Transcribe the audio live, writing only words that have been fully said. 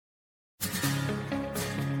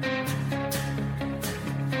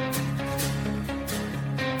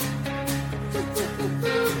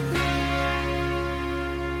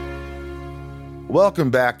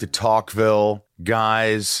Welcome back to Talkville,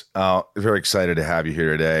 guys. Very excited to have you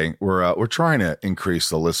here today. We're trying to increase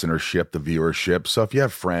the listenership, the viewership. So if you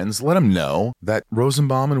have friends, let them know that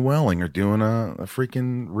Rosenbaum and Welling are doing a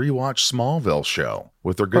freaking rewatch Smallville show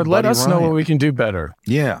with their good buddy Let us Ryan. know what we can do better.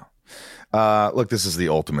 Yeah. Look, this is the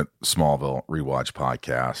ultimate Smallville rewatch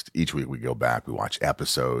podcast. Each week we go back, we watch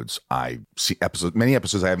episodes. I see many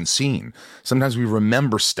episodes I haven't seen. Sometimes we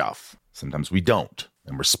remember stuff. Sometimes we don't,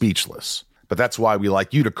 and we're speechless. But that's why we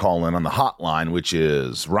like you to call in on the hotline, which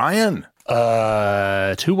is Ryan.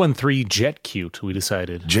 213 Jet Cute, we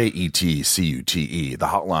decided. JETCUTE, the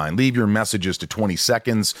hotline. Leave your messages to 20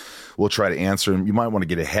 seconds. We'll try to answer them. You might want to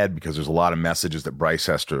get ahead because there's a lot of messages that Bryce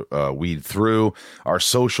has to weed through. Our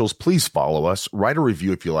socials, please follow us. Write a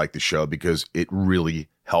review if you like the show because it really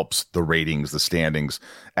helps the ratings, the standings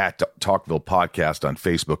at Talkville Podcast on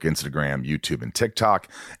Facebook, Instagram, YouTube, and TikTok,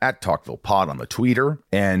 at Talkville Pod on the Twitter.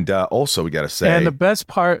 And also, we got to say, and the best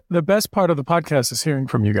part of the podcast is hearing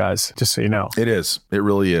from you guys, just so you know. It is. It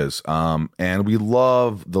really is. And we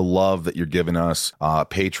love the love that you're giving us.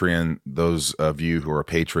 Patreon, those of you who are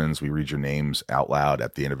patrons, we read your names out loud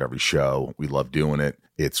at the end of every show. We love doing it.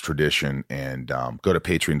 It's tradition. And go to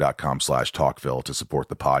patreon.com/Talkville to support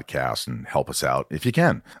the podcast and help us out if you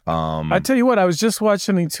can. I tell you what, I was just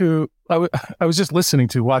listening to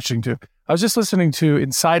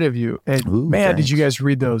Inside of You. And man, thanks. did you guys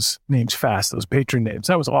read those names fast, those patron names?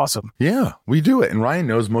 That was awesome. Yeah, we do it. And Ryan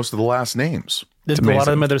knows most of the last names. A lot of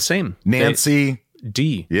them are the same. Nancy.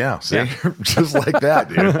 D. Yeah, see? Yeah. Just like that,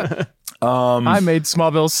 dude. I made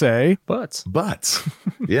Smallville say Butts.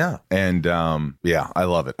 Yeah. And yeah, I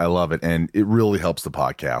love it. And it really helps the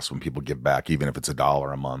podcast when people give back, even if it's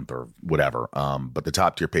 $1 a month or whatever. But the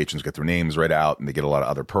top tier patrons get their names read out and they get a lot of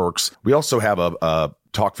other perks. We also have a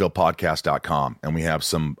talkvillepodcast.com and we have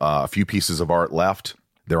a few pieces of art left.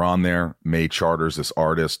 They're on there. May Charters, this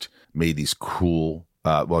artist, made these cool,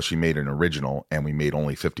 she made an original and we made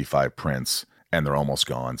only 55 prints and they're almost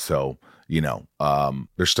gone. So,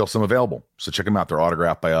 there's still some available. So check them out. They're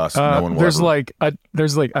autographed by us. No one will there's like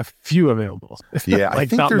a few available. Yeah, like I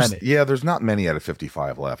think not there's many. Yeah, there's not many out of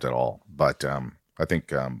 55 left at all. But I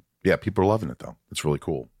think people are loving it though. It's really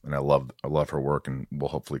cool, and I love her work, and we'll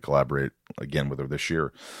hopefully collaborate again with her this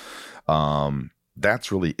year.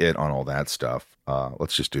 That's really it on all that stuff.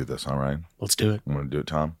 Let's just do this. All right, Let's do it. I'm going to do it,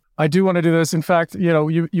 Tom. I do want to do this. In fact,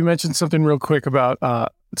 you mentioned something real quick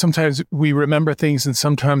about sometimes we remember things and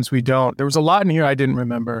sometimes we don't. There was a lot in here I didn't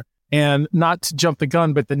remember. And not to jump the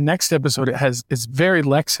gun, but the next episode is very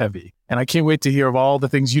Lex heavy. And I can't wait to hear of all the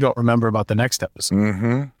things you don't remember about the next episode.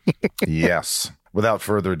 Mm-hmm. Yes. Without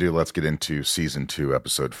further ado, let's get into season 2,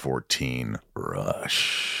 episode 14,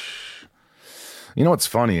 Rush. You know what's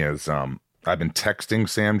funny is I've been texting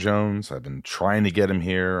Sam Jones. I've been trying to get him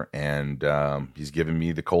here, and he's giving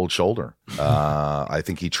me the cold shoulder. I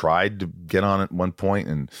think he tried to get on at one point,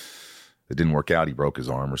 and it didn't work out. He broke his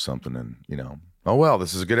arm or something, and oh well.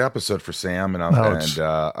 This is a good episode for Sam, and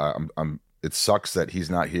it sucks that he's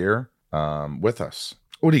not here with us.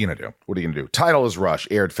 What are you gonna do? Title is Rush.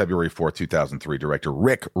 Aired February 4th, 2003. Director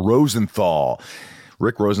Rick Rosenthal.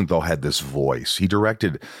 Rick Rosenthal had this voice. He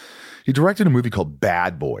directed a movie called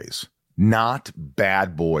Bad Boys. Not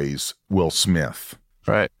Bad Boys Will Smith.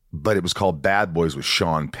 Right. But it was called Bad Boys with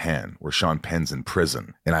Sean Penn, where Sean Penn's in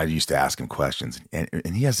prison. And I used to ask him questions. And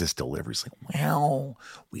he has this delivery. He's like, well,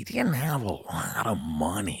 we didn't have a lot of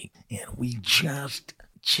money. And we just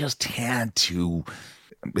had to.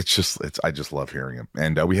 I just love hearing him.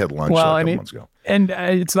 And we had lunch a couple months ago. And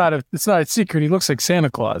it's not a secret. He looks like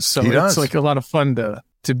Santa Claus. So it's like a lot of fun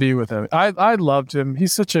to be with him. I loved him.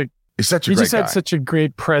 He's such a great guy. Had such a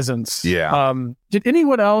great presence. Yeah. Did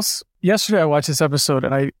anyone else? Yesterday I watched this episode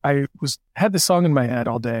and I had the song in my head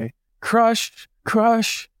all day. Crush,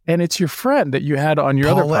 and it's your friend that you had on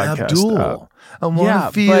your Paula other podcast. Abdul. I want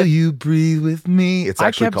to feel you breathe with me. It's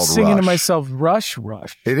actually called Rush. I kept singing to myself, Rush.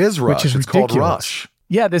 It is Rush. Which is it's ridiculous. Called Rush.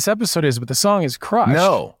 Yeah, this episode is, but the song is Crush.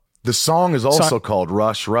 No, the song is also called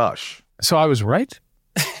Rush. So I was right?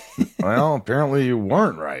 Well, apparently you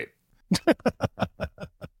weren't right.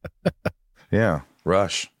 Yeah,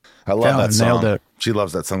 Rush. I love that song. Nailed it. She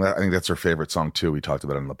loves that song. I think that's her favorite song too. We talked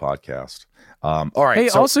about it on the podcast. All right. Hey,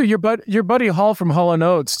 also your buddy Hall from Hall &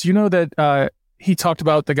 Oates. Do you know that he talked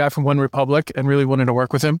about the guy from One Republic and really wanted to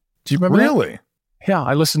work with him? Do you remember Really? that? Yeah,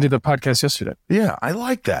 I listened to the podcast yesterday. Yeah, I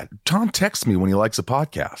like that. Tom texts me when he likes a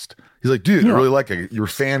podcast. He's like, dude, I really like it. You're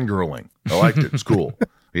fangirling. I liked it. It's cool.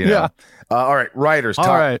 You know? Yeah. All right, writers. All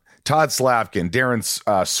right. Todd Slavkin, Darren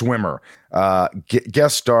Swimmer,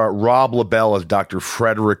 guest star Rob LaBelle as Dr.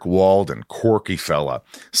 Frederick Walden, quirky fella.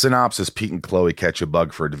 Synopsis: Pete and Chloe catch a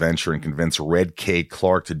bug for adventure and convince Red K.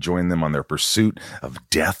 Clark to join them on their pursuit of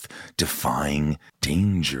death-defying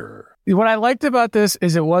danger. What I liked about this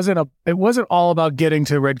is it wasn't all about getting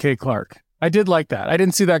to Red K. Clark. I did like that. I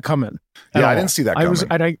didn't see that coming. Yeah, I didn't see that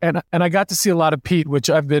coming. And I got to see a lot of Pete, which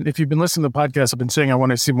if you've been listening to the podcast, I've been saying I want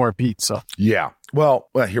to see more Pete. So yeah. Well,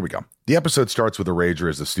 here we go. The episode starts with a rager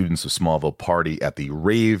as the students of Smallville party at the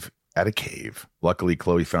rave at a cave. Luckily,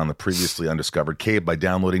 Chloe found the previously undiscovered cave by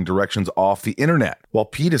downloading directions off the internet. While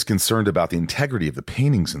Pete is concerned about the integrity of the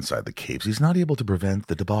paintings inside the caves, he's not able to prevent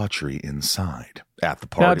the debauchery inside. At the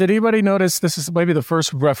party. Now, did anybody notice this is maybe the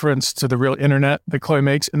first reference to the real internet that Chloe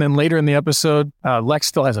makes? And then later in the episode, Lex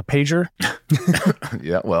still has a pager.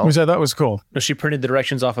 Yeah, well. Which I thought was cool. No, she printed the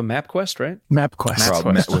directions off of MapQuest, right?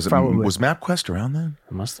 MapQuest. Was MapQuest around then?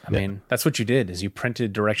 I mean, that's what you did, is you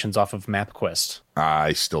printed directions off of MapQuest.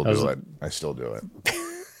 I still do it. I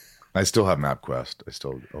still have MapQuest. I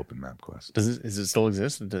still open MapQuest. Does it still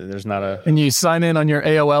exist? There's not a... And you sign in on your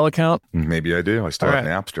AOL account? Maybe I do. I still have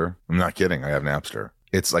Napster. I'm not kidding. I have Napster.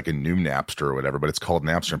 It's like a new Napster or whatever, but it's called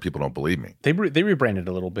Napster and people don't believe me. They rebranded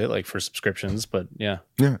a little bit, like for subscriptions, but yeah.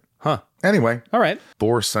 Yeah. Huh. Anyway. All right.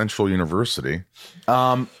 Thor Central University.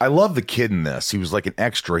 I love the kid in this. He was like an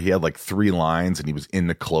extra. He had like 3 lines and he was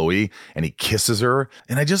into Chloe and he kisses her.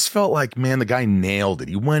 And I just felt like, man, the guy nailed it.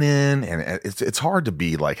 He went in and it's hard to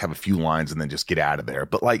be like, have a few lines and then just get out of there.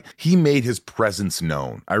 But like he made his presence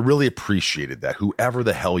known. I really appreciated that. Whoever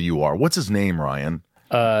the hell you are. What's his name, Ryan?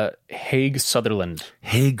 Haig Sutherland.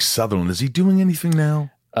 Haig Sutherland. Is he doing anything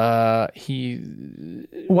now? While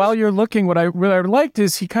you're looking, what I liked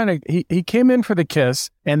is he came in for the kiss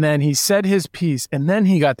and then he said his piece and then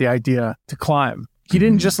he got the idea to climb. He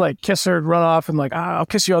didn't just like kiss her and run off and like, I'll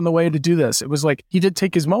kiss you on the way to do this. It was like he did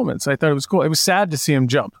take his moments. I thought it was cool. It was sad to see him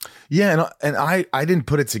jump. Yeah, and I didn't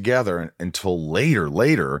put it together until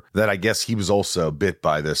later that I guess he was also bit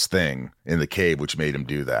by this thing in the cave, which made him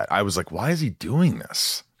do that. I was like, why is he doing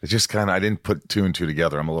this? It's just kind of, I didn't put 2 and 2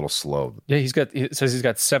 together. I'm a little slow. Yeah, it says he's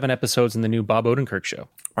got 7 episodes in the new Bob Odenkirk show.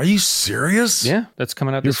 Are you serious? Yeah, that's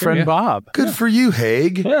coming out Your this year. friend Yeah. Bob. Good for you,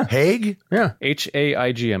 Haig. Yeah. Haig? Yeah.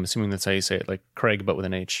 Haig. I'm assuming that's how you say it, like Craig, but with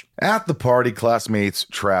an H. At the party, classmates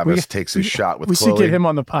Travis takes his shot with Chloe. We should get him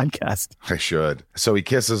on the podcast. I should. So he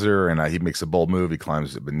kisses her and he makes a bold move. He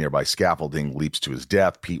climbs the nearby scaffolding, leaps to his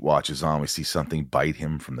death. Pete watches on. We see something bite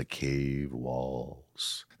him from the cave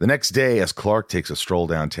walls. The next day, as Clark takes a stroll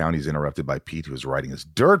downtown, he's interrupted by Pete, who is riding his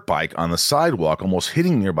dirt bike on the sidewalk, almost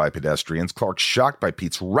hitting nearby pedestrians. Clark's shocked by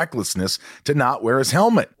Pete's recklessness to not wear his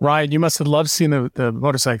helmet. Ryan, you must have loved seeing the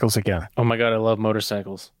motorcycles again. Oh my God, I love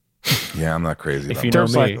motorcycles. Yeah, I'm not crazy If about you know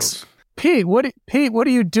me. motorcycles. Pete, what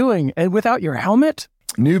are you doing? And without your helmet?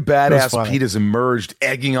 New badass funny. Pete has emerged,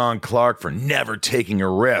 egging on Clark for never taking a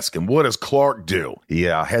risk. And what does Clark do? He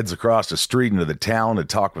heads across the street into the town to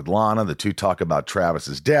talk with Lana. The two talk about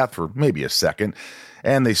Travis's death for maybe a second,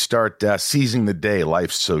 and they start seizing the day.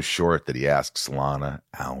 Life's so short that he asks Lana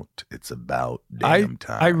out. It's about damn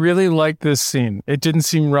time. I really like this scene. It didn't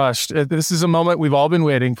seem rushed. This is a moment we've all been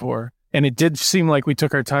waiting for. And it did seem like we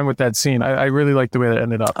took our time with that scene. I really like the way that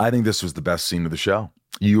ended up. I think this was the best scene of the show.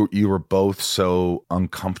 You were both so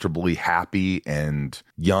uncomfortably happy and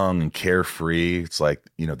young and carefree. It's like,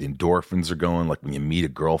 the endorphins are going, like when you meet a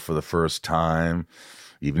girl for the first time,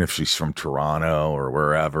 even if she's from Toronto or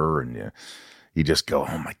wherever, and you just go,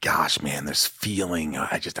 oh my gosh, man, this feeling.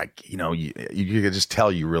 You could just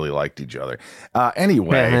tell you really liked each other.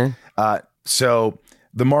 Anyway, so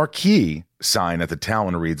the marquee sign at the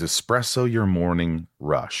Talon reads, "Espresso your morning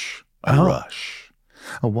rush." Rush.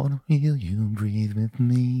 I want to feel you breathe with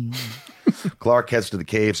me. Clark heads to the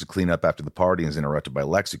caves to clean up after the party and is interrupted by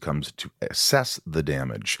Lex, who comes to assess the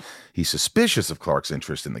damage. He's suspicious of Clark's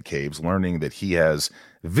interest in the caves, learning that he has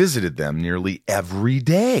visited them nearly every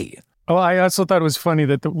day. Oh, I also thought it was funny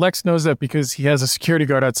that Lex knows that because he has a security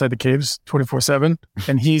guard outside the caves 24/7,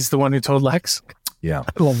 and he's the one who told Lex. Yeah.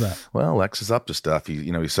 I love that. Well, Lex is up to stuff.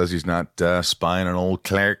 He says he's not spying on old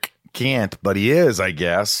Clark Kent, but he is, I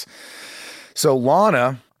guess. So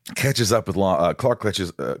Lana catches up with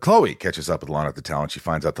Chloe catches up with Lana at the Talon. She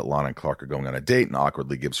finds out that Lana and Clark are going on a date and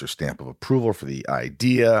awkwardly gives her stamp of approval for the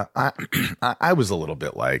idea. I was a little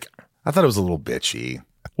bit like, I thought it was a little bitchy.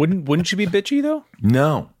 Wouldn't you be bitchy though?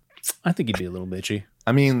 No. I think he'd be a little bitchy.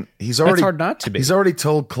 I mean, it's hard not to be. He's already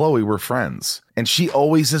told Chloe we're friends, and she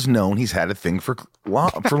always has known he's had a thing for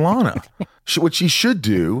Lana. What she should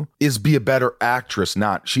do is be a better actress.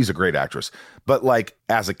 She's a great actress, But like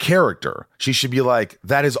as a character, she should be like,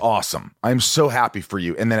 that is awesome. I'm so happy for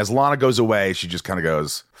you. And then as Lana goes away, she just kind of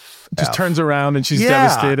goes, just turns around and she's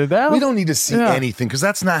devastated. We don't need to see anything because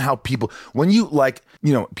that's not how people, when you like,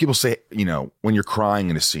 you know, people say, you know, when you're crying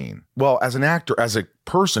in a scene. Well, as an actor, as a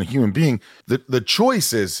person, a human being, the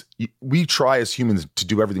choice is we try as humans to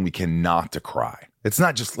do everything we can not to cry. It's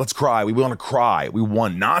not just let's cry. We want to cry. We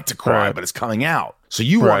want not to cry, but it's coming out. So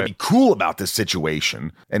you want to be cool about this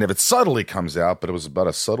situation. And if it subtly comes out, but it was about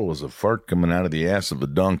as subtle as a fart coming out of the ass of a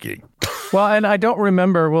donkey. Well, and I don't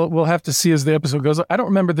remember, we'll have to see as the episode goes. I don't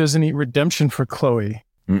remember there's any redemption for Chloe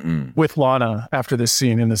with Lana after this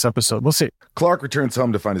scene in this episode. We'll see. Clark returns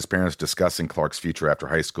home to find his parents discussing Clark's future after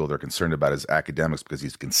high school. They're concerned about his academics because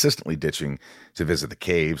he's consistently ditching to visit the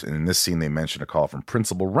caves. And in this scene, they mention a call from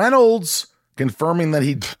Principal Reynolds confirming that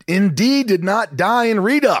he indeed did not die in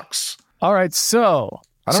Redux. All right, so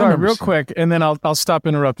sorry, real quick, and then I'll stop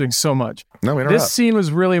interrupting so much. No, interrupt. This scene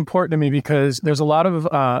was really important to me because there's a lot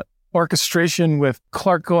of orchestration with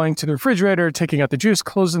Clark going to the refrigerator, taking out the juice,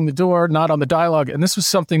 closing the door, not on the dialogue. And this was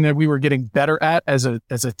something that we were getting better at as a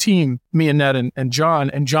team, me and Ned and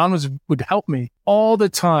John. And John would help me all the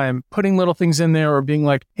time, putting little things in there or being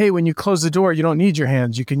like, hey, when you close the door, you don't need your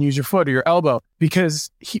hands. You can use your foot or your elbow, because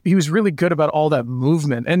he was really good about all that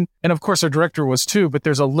movement. And of course, our director was too, but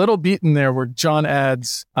there's a little beat in there where John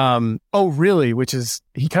adds, oh, really? Which is,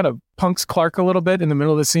 he kind of punks Clark a little bit in the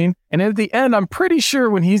middle of the scene. And at the end, I'm pretty sure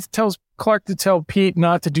when he tells Clark to tell Pete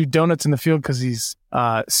not to do donuts in the field because he's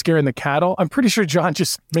scaring the cattle, I'm pretty sure John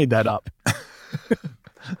just made that up.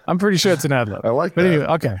 I'm pretty sure it's an ad lib. I like that. But anyway,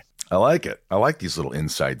 okay. I like it. I like these little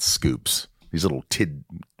inside scoops. These little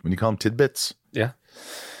when you call them tidbits? Yeah.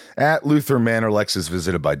 At Luther Manor, Lex is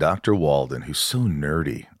visited by Dr. Walden, who's so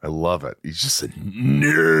nerdy. I love it. He's just a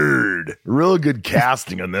nerd. Real good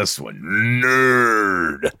casting on this one.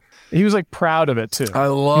 Nerd. He was like proud of it too. I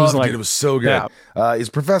loved like, it. It was so good. Yeah. His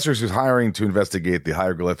professors who's hiring to investigate the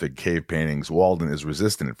hieroglyphic cave paintings. Walden is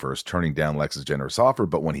resistant at first, turning down Lex's generous offer,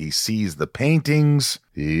 but when he sees the paintings,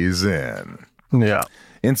 he's in. Yeah.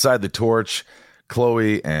 Inside the Torch,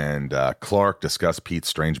 Chloe and Clark discuss Pete's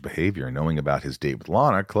strange behavior. Knowing about his date with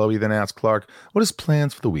Lana, Chloe then asks Clark what his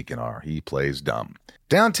plans for the weekend are. He plays dumb.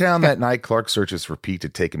 Downtown that night, Clark searches for Pete to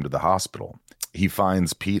take him to the hospital. He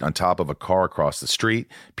finds Pete on top of a car across the street.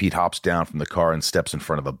 Pete hops down from the car and steps in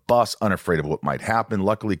front of a bus, unafraid of what might happen.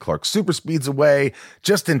 Luckily, Clark super speeds away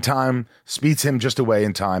just in time, speeds him just away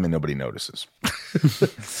in time, and nobody notices.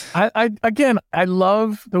 I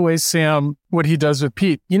love the way Sam, what he does with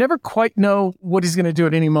Pete. You never quite know what he's going to do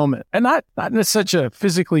at any moment. And not in such a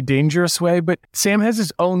physically dangerous way, but Sam has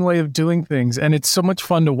his own way of doing things. And it's so much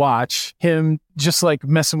fun to watch him just like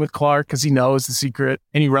messing with Clark because he knows the secret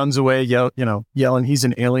and he runs away, yelling he's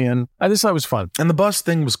an alien. I just thought it was fun. And the bus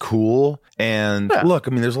thing was cool. And look,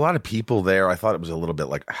 I mean, there's a lot of people there. I thought it was a little bit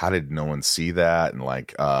like, how did no one see that? And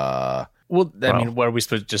like, well, I mean, what are we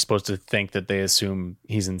supposed to think that they assume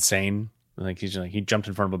he's insane? Like he jumped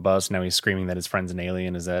in front of a bus. Now he's screaming that his friend's an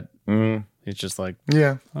alien. Is that? It's just like,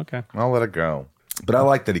 yeah, okay, I'll let it go. But I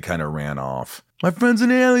like that he kind of ran off. My friend's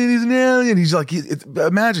an alien. He's an alien. He's like,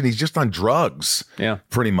 imagine he's just on drugs. Yeah,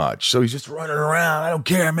 pretty much. So he's just running around. I don't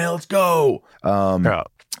care, man. Let's go. The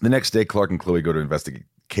next day, Clark and Chloe go to investigate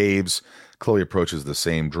caves. Chloe approaches the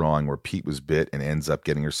same drawing where Pete was bit and ends up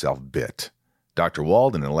getting herself bit. Dr.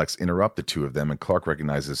 Walden and Lex interrupt the two of them, and Clark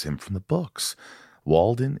recognizes him from the books.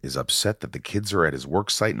 Walden is upset that the kids are at his work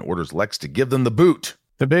site and orders Lex to give them the boot.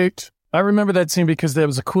 The boot. I remember that scene because that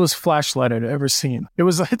was the coolest flashlight I'd ever seen.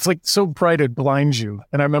 It's like so bright it blinds you.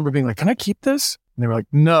 And I remember being like, can I keep this? And they were like,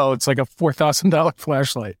 no, it's like a $4,000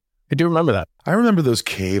 flashlight. I do remember that. I remember those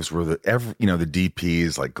caves where the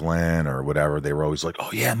DPs like Glenn or whatever, they were always like,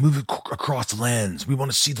 oh yeah, move it across the lens. We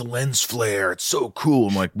want to see the lens flare. It's so cool.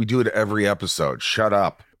 I'm like, we do it every episode. Shut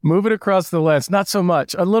up. Move it across the lens. Not so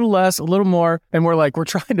much. A little less, a little more. And we're like, we're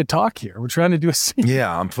trying to talk here. We're trying to do a scene.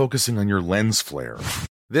 Yeah, I'm focusing on your lens flare.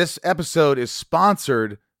 This episode is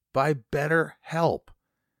sponsored by BetterHelp.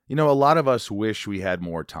 You know, a lot of us wish we had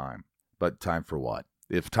more time. But time for what?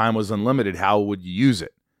 If time was unlimited, how would you use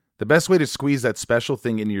it? The best way to squeeze that special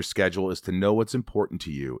thing into your schedule is to know what's important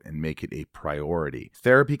to you and make it a priority.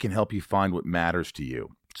 Therapy can help you find what matters to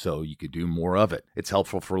you, so you could do more of it. It's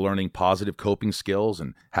helpful for learning positive coping skills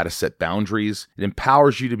and how to set boundaries. It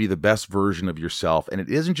empowers you to be the best version of yourself, and it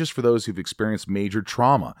isn't just for those who've experienced major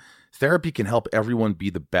trauma. Therapy can help everyone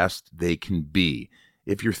be the best they can be.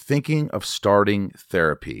 If you're thinking of starting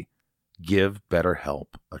therapy, give BetterHelp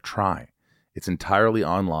a try. It's entirely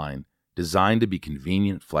online, designed to be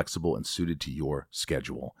convenient, flexible, and suited to your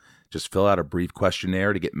schedule. Just fill out a brief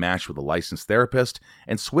questionnaire to get matched with a licensed therapist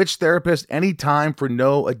and switch therapist anytime for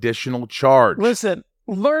no additional charge. Listen,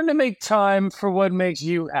 learn to make time for what makes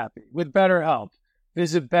you happy with BetterHelp.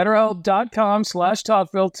 Visit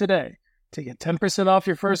BetterHelp.com/Talkville today to get 10% off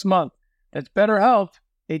your first month. That's BetterHelp,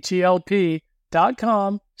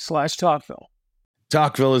 HELP.com/Talkville.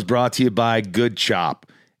 Talkville is brought to you by Good Chop.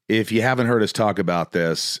 If you haven't heard us talk about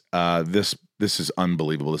this, this is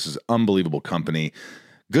unbelievable. This is an unbelievable company.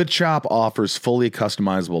 Good Chop offers fully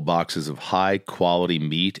customizable boxes of high-quality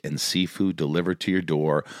meat and seafood delivered to your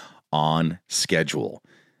door on schedule.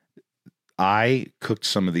 I cooked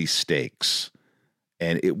some of these steaks,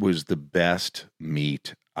 and it was the best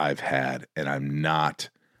meat I've had. And I'm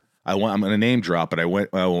going to name drop, but I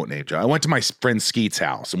won't name drop. I went to my friend Skeet's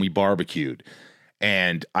house, and we barbecued.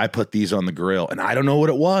 And I put these on the grill, and I don't know what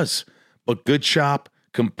it was, but Good Chop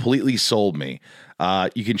completely sold me.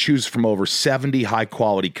 You can choose from over 70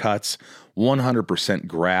 high-quality cuts, 100%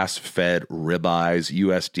 grass-fed ribeyes,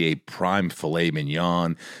 USDA prime filet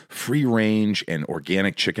mignon, free-range and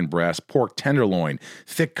organic chicken breast, pork tenderloin,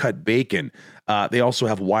 thick-cut bacon. They also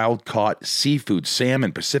have wild-caught seafood,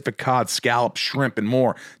 salmon, Pacific cod, scallop, shrimp, and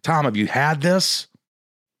more. Tom, have you had this?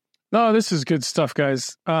 No, this is good stuff,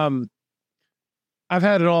 guys. I've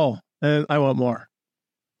had it all, and I want more.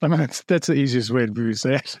 I mean, that's the easiest way to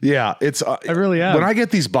say it. Yeah, it's. I really am. When I get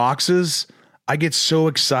these boxes, I get so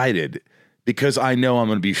excited because I know I'm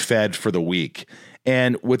going to be fed for the week.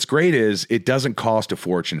 And what's great is it doesn't cost a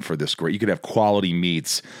fortune for this great. You could have quality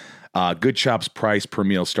meats. Good Chop's price per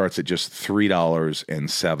meal starts at just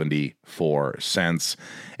 $3.74.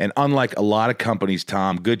 And unlike a lot of companies,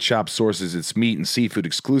 Tom, Good Chop sources its meat and seafood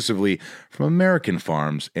exclusively from American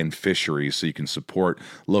farms and fisheries, so you can support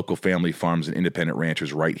local family farms and independent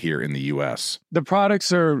ranchers right here in the U.S. The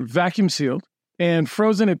products are vacuum sealed and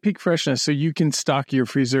frozen at peak freshness, so you can stock your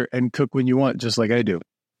freezer and cook when you want, just like I do.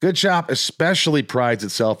 Good Chop especially prides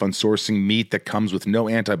itself on sourcing meat that comes with no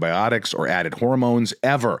antibiotics or added hormones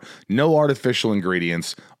ever. No artificial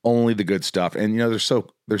ingredients, only the good stuff. And, you know,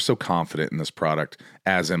 they're so confident in this product,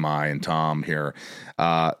 as am I and Tom here,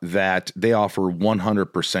 that they offer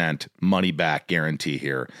 100% money back guarantee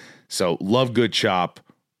here. So love Good Chop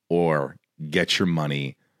or get your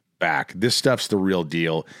money back. This stuff's the real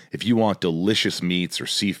deal. If you want delicious meats or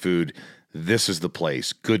seafood, this is the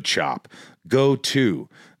place. Good Chop. Go to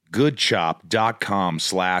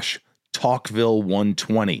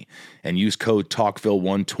goodchop.com/Talkville120 and use code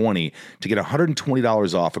Talkville120 to get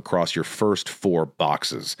 $120 off across your first 4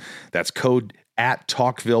 boxes. That's code at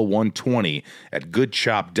Talkville120 at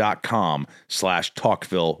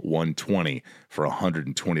goodchop.com/Talkville120 for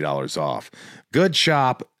 $120 off.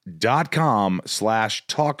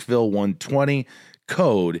 Goodchop.com/Talkville120,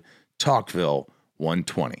 code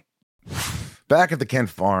Talkville120. Back at the Kent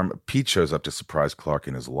farm, Pete shows up to surprise Clark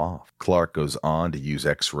in his loft. Clark goes on to use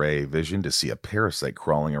X-ray vision to see a parasite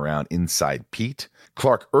crawling around inside Pete.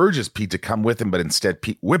 Clark urges Pete to come with him, but instead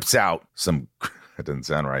Pete whips out some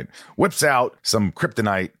kryptonite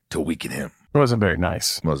to weaken him. It wasn't very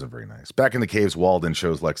nice. Back in the caves, Walden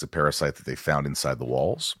shows Lex a parasite that they found inside the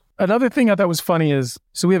walls. Another thing I thought was funny is,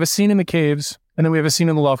 so we have a scene in the caves, and then we have a scene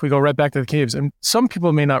in the loft. We go right back to the caves. And some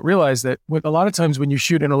people may not realize that a lot of times when you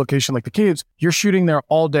shoot in a location like the caves, you're shooting there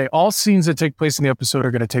all day. All scenes that take place in the episode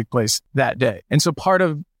are going to take place that day. And so part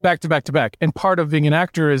of back to back to back, and part of being an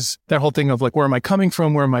actor is that whole thing of like, where am I coming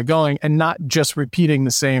from? Where am I going? And not just repeating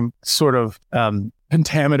the same sort of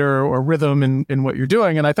pentameter or rhythm in what you're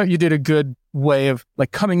doing. And I thought you did a good way of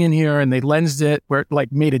like coming in here, and they lensed it where it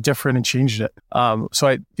like made it different and changed it.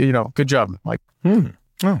 So good job. Like,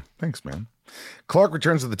 Oh, thanks, man. Clark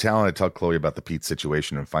returns to the town to tell Chloe about the Pete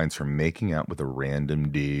situation and finds her making out with a random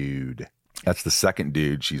dude. That's the second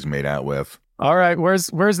dude she's made out with. All right, where's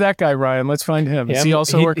that guy, Ryan? Let's find him. Is he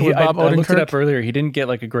also working with Bob Odenkirk? I looked it up earlier. He didn't get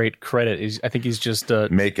like a great credit. I think he's just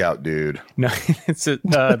make out dude. No, it's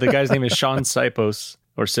the guy's name is Sean Sipos.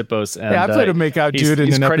 Or Sipos. And, I played a make-out dude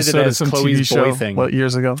in an episode of some Chloe's TV show thing.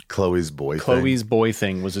 Years ago. Chloe's boy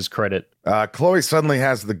thing was his credit. Chloe suddenly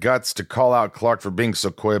has the guts to call out Clark for being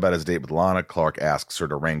so coy about his date with Lana. Clark asks her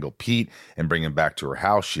to wrangle Pete and bring him back to her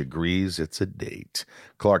house. She agrees it's a date.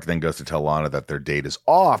 Clark then goes to tell Lana that their date is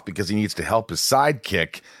off because he needs to help his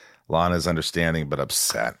sidekick. Lana's understanding but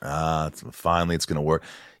upset. Finally, it's going to work.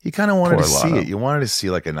 You kind of wanted to see it. You wanted to see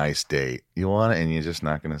like a nice date. You want it, and you're just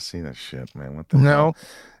not going to see that shit, man. What the hell?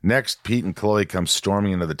 Next, Pete and Chloe come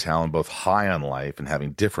storming into the town, both high on life and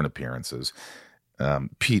having different appearances.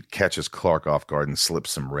 Pete catches Clark off guard and slips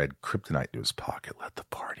some red kryptonite to his pocket. Let the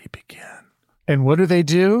party begin. And what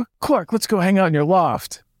do? Clark, let's go hang out in your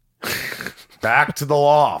loft. Back to the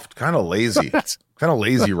loft. Kind of lazy. Kind of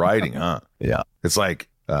lazy writing, huh? Yeah. It's like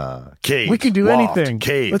cave. We can do loft, anything.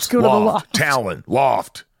 Cave. Let's go to the loft. Talon.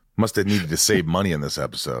 Loft. Must have needed to save money in this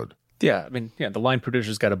episode. Yeah, I mean, the line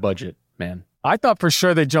producer's got a budget, man. I thought for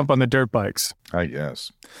sure they'd jump on the dirt bikes. I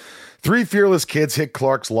guess. 3 fearless kids hit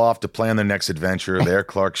Clark's loft to plan their next adventure. There,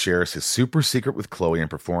 Clark shares his super secret with Chloe and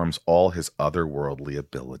performs all his otherworldly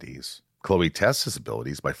abilities. Chloe tests his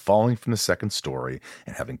abilities by falling from the second story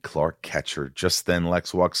and having Clark catch her. Just then,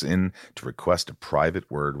 Lex walks in to request a private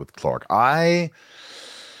word with Clark. I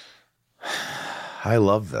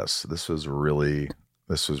love this. This was really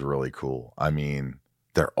cool. I mean,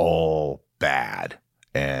 they're all bad.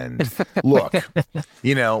 And look,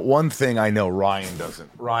 one thing I know Ryan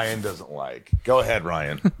doesn't like. Go ahead,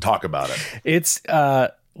 Ryan. Talk about it. It's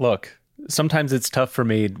look, sometimes it's tough for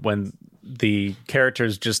me when the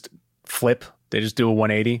characters just flip. They just do a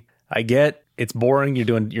 180. I get it's boring. You're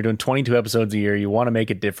doing 22 episodes a year. You want to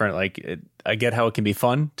make it different. I get how it can be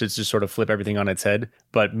fun to just sort of flip everything on its head.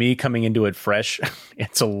 But me coming into it fresh,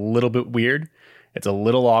 it's a little bit weird. It's a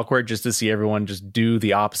little awkward just to see everyone just do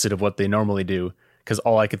the opposite of what they normally do. Because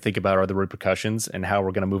all I could think about are the repercussions and how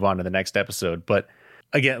we're going to move on to the next episode. But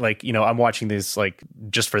again, I'm watching this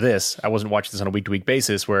just for this. I wasn't watching this on a week-to-week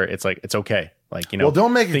basis where it's it's okay. Well,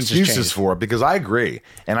 don't make excuses for it, because I agree.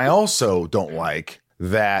 And I also don't like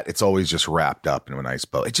that it's always just wrapped up into a nice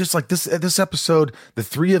bow. It's just like this episode, the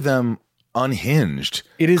 3 of them unhinged.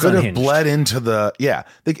 It is could unhinged. Have bled into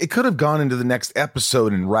it could have gone into the next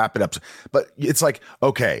episode and wrap it up. But it's like,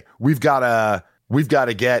 okay, we've got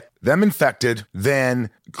to get them infected,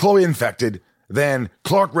 then Chloe infected, then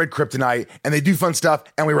Clark red kryptonite, and they do fun stuff,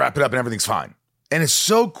 and we wrap it up and everything's fine. And it's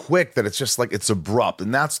so quick that it's just it's abrupt.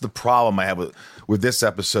 And that's the problem I have with this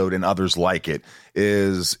episode and others like it,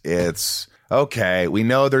 is it's, okay, we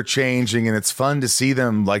know they're changing and it's fun to see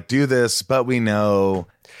them do this, but we know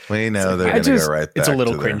they're going to go right back. It's a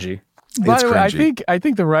little to cringy. By the way, I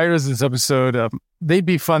think the writers of this episode, they'd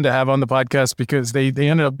be fun to have on the podcast, because they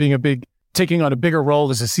ended up being taking on a bigger role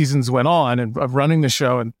as the seasons went on and of running the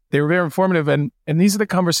show. And they were very informative. And these are the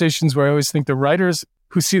conversations where I always think the writers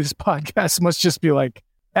who see this podcast must just be like,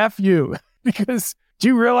 F you, because do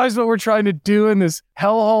you realize what we're trying to do in this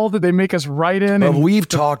hellhole that they make us write in? Well, we've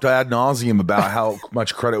talked ad nauseum about how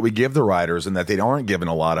much credit we give the writers and that they aren't given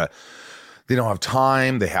they don't have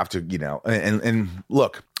time. They have to, and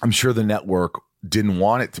look, I'm sure the network didn't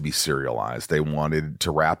want it to be serialized. They wanted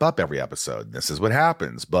to wrap up every episode. This is what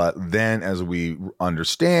happens. But then as we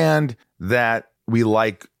understand that we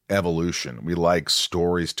like evolution, we like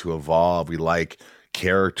stories to evolve, we like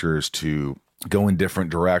characters to go in different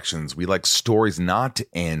directions, we like stories not to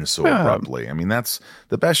end so abruptly. I mean, that's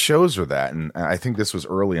the best shows are that. And I think this was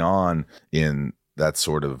early on in that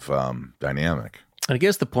sort of dynamic. I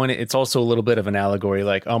guess the point, it's also a little bit of an allegory,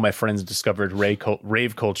 my friends discovered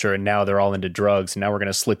rave culture and now they're all into drugs, and now we're going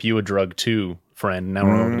to slip you a drug too, friend. Now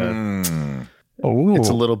we're going to... It's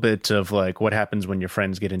a little bit of what happens when your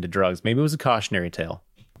friends get into drugs. Maybe it was a cautionary tale.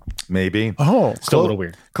 Maybe. Still a little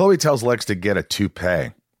weird. Chloe tells Lex to get a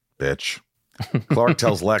toupee, bitch. Clark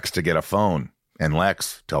tells Lex to get a phone, and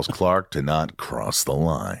Lex tells Clark to not cross the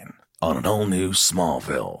line. On an all-new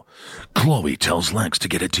Smallville, Chloe tells Lex to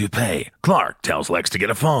get a toupee. Clark tells Lex to get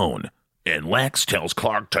a phone. And Lex tells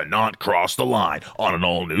Clark to not cross the line on an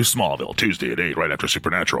all-new Smallville, Tuesday at 8, right after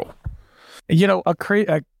Supernatural.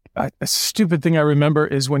 A stupid thing I remember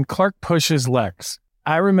is when Clark pushes Lex.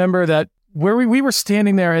 I remember that where we were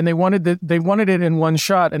standing there and they wanted it in one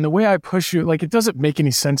shot, and the way I push you, it doesn't make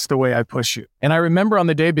any sense the way I push you. And I remember on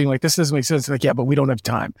the day being this doesn't make sense. Yeah, but we don't have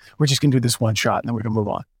time. We're just gonna do this one shot and then we're gonna move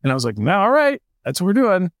on. And I was like, no, all right, that's what we're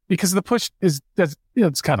doing, because the push it's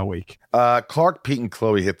kind of weak. Clark, Pete, and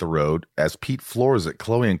Chloe hit the road. As Pete floors it,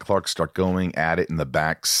 Chloe and Clark start going at it in the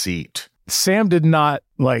back seat. Sam did not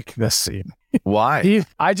like this scene. Why?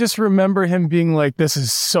 I just remember him being like, this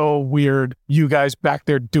is so weird, you guys back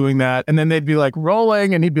there doing that. And then they'd be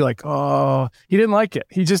rolling and he'd be like, oh, he didn't like it.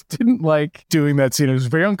 He just didn't like doing that scene. It was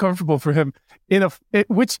very uncomfortable for him,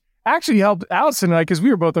 which actually helped Allison and I, because we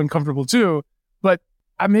were both uncomfortable too. But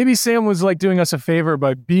maybe Sam was doing us a favor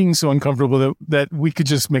by being so uncomfortable that we could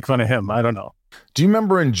just make fun of him. I don't know. Do you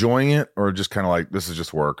remember enjoying it, or just kind of this is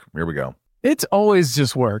just work? Here we go. It's always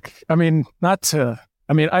just work. I mean,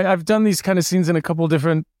 I've done these kind of scenes in a couple of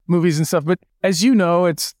different movies and stuff, but as you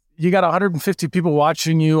know, you got 150 people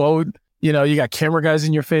watching you. You got camera guys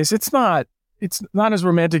in your face. It's not as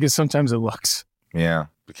romantic as sometimes it looks. Yeah.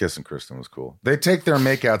 The kissing Kristen was cool. They take their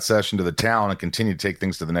makeout session to the town and continue to take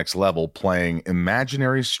things to the next level, playing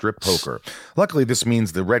imaginary strip poker. Luckily, this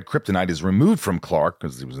means the red kryptonite is removed from Clark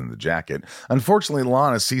because he was in the jacket. Unfortunately,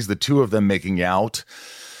 Lana sees the two of them making out.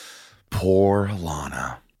 Poor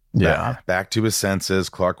Lana. Yeah. Back to his senses,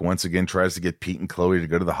 Clark once again tries to get Pete and Chloe to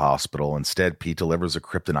go to the hospital. Instead, Pete delivers a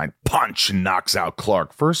kryptonite punch and knocks out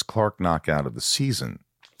Clark. First Clark knockout of the season.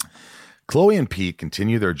 Chloe and Pete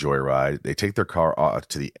continue their joyride. They take their car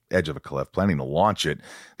to the edge of a cliff, planning to launch it.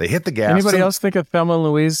 They hit the gas. Anybody else think of Thelma and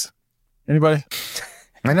Louise? Anybody?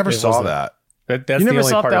 I never saw that. That's You the never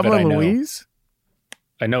only saw part of it Thelma I and know. Louise?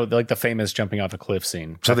 I know, like the famous jumping off a cliff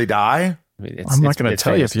scene. So they die? I mean, I'm not going to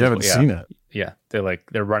tell you if you haven't seen it. Yeah,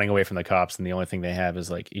 they're running away from the cops, and the only thing they have is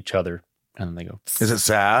like each other, and then they go. Is it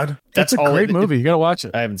sad? That's a great movie. You got to watch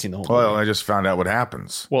it. I haven't seen the whole. Well, movie. I just found out what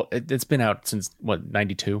happens. Well, it's been out since what,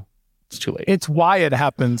 92. It's too late. It's why it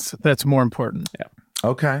happens that's more important. Yeah.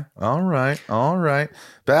 Okay. All right.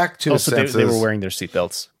 Back to Also, the senses. they were wearing their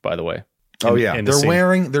seatbelts, by the way. Oh, yeah. in the They're scene.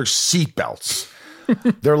 wearing their seatbelts.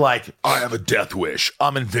 They're like, I have a death wish.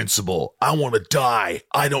 I'm invincible. I want to die.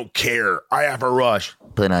 I don't care. I have a rush.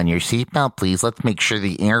 Put on your seatbelt, please. Let's make sure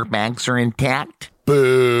the airbags are intact.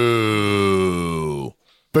 Boo.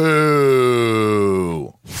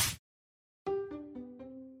 Boo.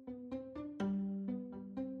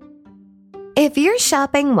 If you're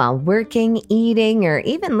shopping while working, eating, or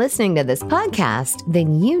even listening to this podcast,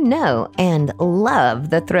 then you know and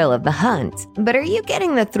love the thrill of the hunt. But are you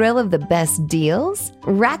getting the thrill of the best deals?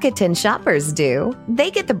 Rakuten shoppers do.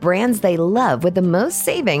 They get the brands they love with the most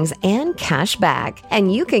savings and cash back.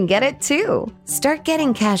 And you can get it too. Start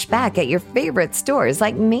getting cash back at your favorite stores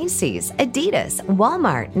like Macy's, Adidas,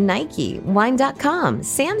 Walmart, Nike, Wine.com,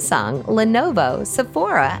 Samsung, Lenovo,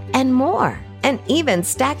 Sephora, and more. And even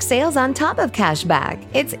stack sales on top of cashback.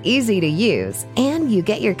 It's easy to use, and you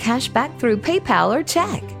get your cash back through PayPal or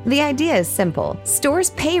check. The idea is simple.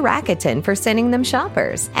 Stores pay Rakuten for sending them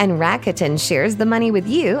shoppers, and Rakuten shares the money with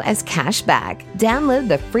you as cash back. Download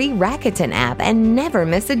the free Rakuten app and never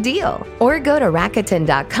miss a deal. Or go to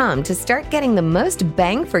Rakuten.com to start getting the most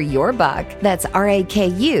bang for your buck. That's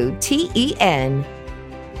Rakuten.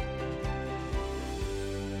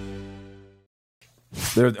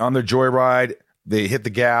 They're on their joyride. They hit the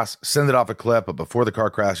gas, send it off a cliff, but before the car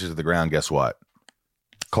crashes to the ground, guess what?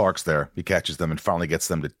 Clark's there. He catches them and finally gets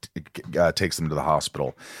them to takes them to the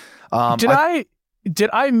hospital. Did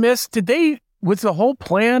was the whole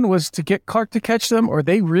plan was to get Clark to catch them, or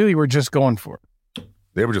they really were just going for it?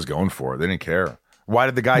 They were just going for it. They didn't care. Why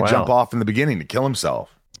did the guy jump off in the beginning to kill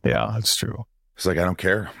himself? Yeah, that's true. He's like, I don't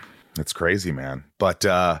care. It's crazy, man. But You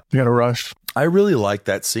got to rush. I really like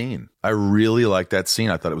that scene. I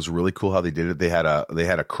thought it was really cool how they did it. They had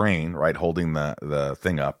a crane, right, holding the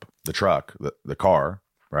thing up, the truck, the car,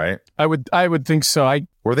 right? I would think so.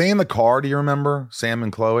 Were they in the car? Do you remember, Sam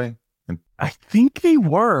and Chloe? I think they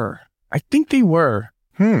were.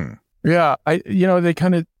 Yeah, they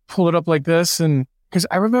kind of pulled it up like this, and because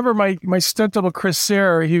I remember my stunt double Chris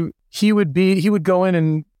Sayre, he would go in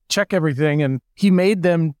and check everything, and he made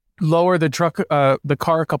them lower the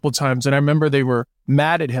car a couple of times, and I remember they were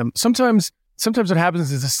mad at him. Sometimes what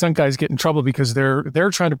happens is the stunt guys get in trouble because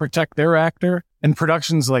they're trying to protect their actor, and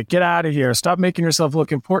production's like, get out of here, stop making yourself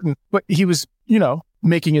look important. But he was,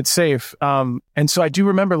 making it safe. And so I do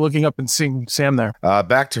remember looking up and seeing Sam there.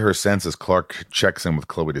 Back to her senses, Clark checks in with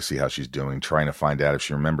Chloe to see how she's doing, trying to find out if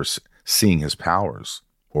she remembers seeing his powers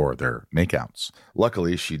or their makeouts.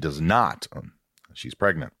 Luckily, she does not. She's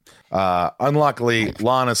pregnant. Unluckily,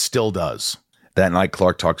 Lana still does. That night,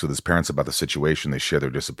 Clark talks with his parents about the situation. They share their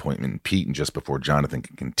disappointment in Pete, and just before Jonathan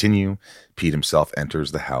can continue, Pete himself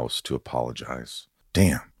enters the house to apologize.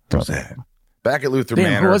 Damn, who's that? Back at Luther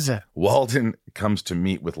Manor, who was that? Walden comes to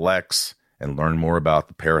meet with Lex and learn more about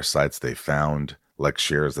the parasites they found. Lex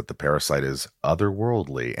shares that the parasite is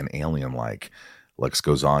otherworldly and alien-like. Lex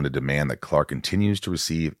goes on to demand that Clark continues to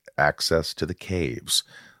receive access to the caves.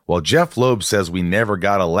 While Jeff Loeb says we never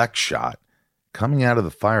got a Lex shot, coming out of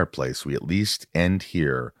the fireplace, we at least end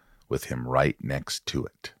here with him right next to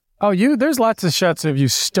it. Oh, there's lots of shots of you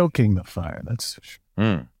stoking the fire. That's for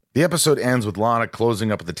sure. The episode ends with Lana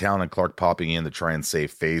closing up at the town and Clark popping in to try and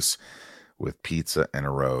save face with pizza and a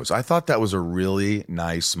rose. I thought that was a really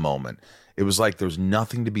nice moment. It was like there's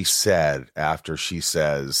nothing to be said after she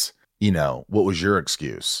says, what was your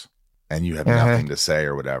excuse? And you have nothing to say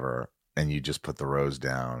or whatever. And you just put the rose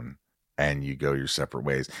down and you go your separate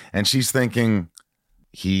ways. And she's thinking,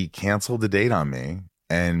 he canceled the date on me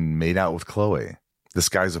and made out with Chloe. This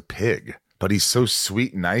guy's a pig, but he's so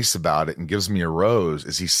sweet and nice about it and gives me a rose.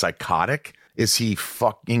 Is he psychotic? Is he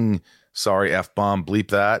fucking Sorry, F-bomb, bleep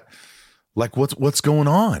that. Like, what's going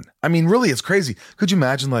on? I mean, really, it's crazy. Could you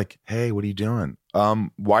imagine, like, hey, what are you doing?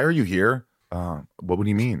 Why are you here? What do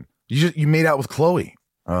you mean? You made out with Chloe.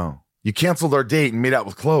 Oh, you canceled our date and made out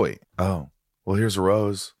with Chloe. Oh, well, here's a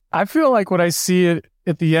rose. I feel like what I see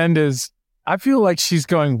at the end is, I feel like she's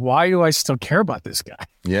going, why do I still care about this guy?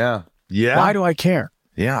 Yeah. Yeah. Why do I care?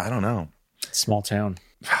 Yeah, I don't know. Small town.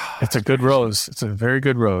 It's a good rose. It's a very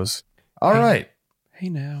good rose. All right. Hey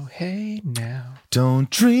now. Don't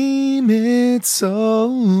dream it's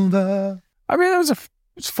over. I mean,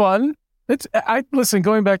 it's fun. Listen,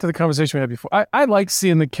 going back to the conversation we had before, I like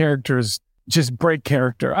seeing the characters just break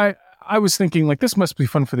character. I was thinking, like, this must be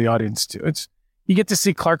fun for the audience too. You get to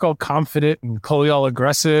see Clark all confident and Chloe all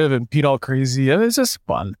aggressive and Pete all crazy. And it's just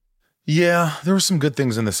fun. Yeah, there were some good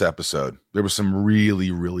things in this episode. There were some really,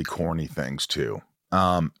 really corny things too.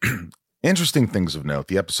 Interesting things of note.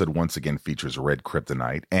 The episode once again features red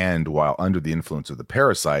kryptonite, and while under the influence of the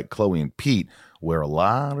parasite, Chloe and Pete wear a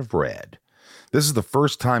lot of red. This is the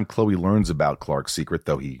first time Chloe learns about Clark's secret,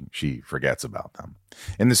 though she forgets about them.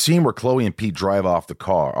 In the scene where Chloe and Pete drive off the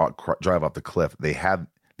cliff, they have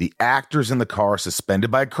the actors in the car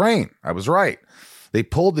suspended by a crane. I was right. They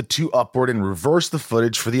pulled the two upward and reversed the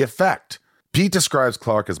footage for the effect. Pete describes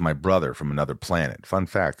Clark as my brother from another planet. Fun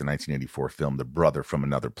fact, the 1984 film The Brother from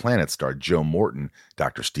Another Planet starred Joe Morton,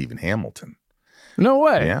 Dr. Stephen Hamilton. No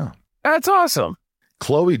way. Yeah. That's awesome.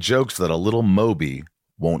 Chloe jokes that a little Moby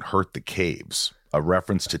won't hurt the caves, a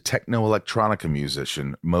reference to techno-electronica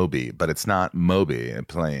musician Moby, but it's not Moby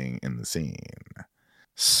playing in the scene.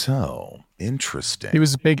 So, interesting. He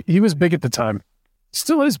was big at the time.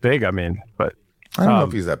 Still is big, I mean, but I don't know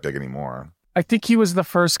if he's that big anymore. I think he was the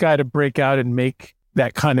first guy to break out and make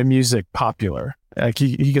that kind of music popular. Like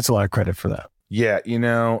he gets a lot of credit for that. Yeah,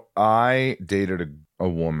 I dated a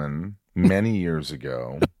woman many years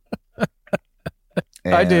ago.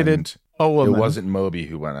 I dated a woman. It wasn't Moby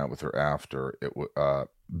who went out with her after. It was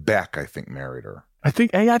Beck, I think, married her. I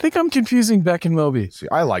think I'm confusing Beck and Moby. See,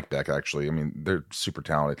 I like Beck, actually. I mean, they're super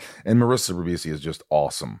talented. And Marissa Ribisi is just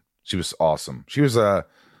awesome. She was awesome. She was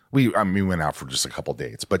we went out for just a couple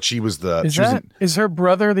dates, but she was is her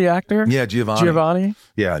brother the actor? Yeah, Giovanni.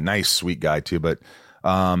 Yeah, nice, sweet guy too. But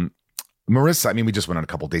Marissa, I mean, we just went on a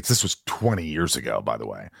couple dates. This was 20 years ago, by the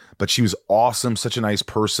way. But she was awesome, such a nice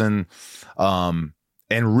person, and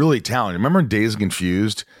really talented. Remember in Dazed and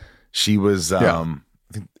Confused? She was I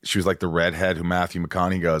think she was like the redhead who Matthew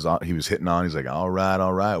McConaughey goes on. He was hitting on. He's like, all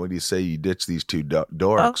right. What do you say you ditch these two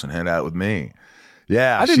dorks and head out with me?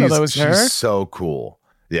 Yeah, I didn't know that was her. She's so cool.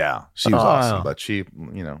 Yeah, she was awesome, but she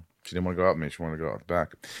didn't want to go out with me. She wanted to go out the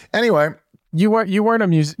back. Anyway, you weren't you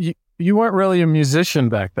weren't really a musician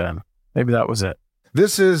back then. Maybe that was it.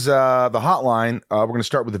 This is the hotline. We're going to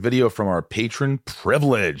start with a video from our patron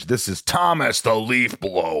privilege. This is Thomas the Leaf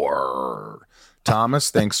Blower. Thomas,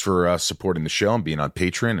 thanks for supporting the show and being on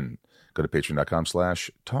Patreon. And go to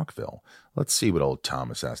patreon.com/Talkville. Let's see what old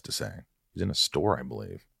Thomas has to say. He's in a store, I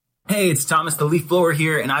believe. Hey, it's Thomas the Leaf Blower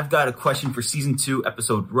here, and I've got a question for Season 2,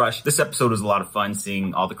 Episode Rush. This episode was a lot of fun,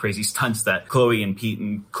 seeing all the crazy stunts that Chloe and Pete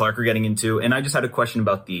and Clark are getting into, and I just had a question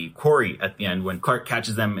about the quarry at the end when Clark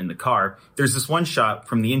catches them in the car. There's this one shot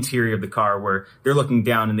from the interior of the car where they're looking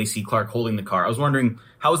down and they see Clark holding the car. I was wondering,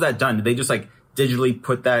 how was that done? Did they just, digitally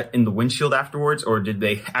put that in the windshield afterwards, or did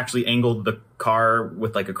they actually angle the car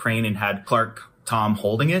with, a crane and had Tom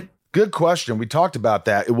holding it? Good question. We talked about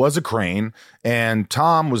that. It was a crane, and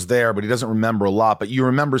Tom was there, but he doesn't remember a lot. But you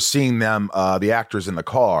remember seeing them, the actors in the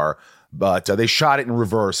car, but they shot it in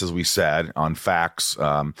reverse, as we said, on fax.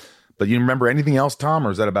 But you remember anything else, Tom,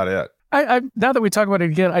 or is that about it? I now that we talk about it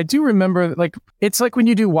again, I do remember, it's like when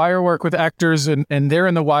you do wire work with actors and they're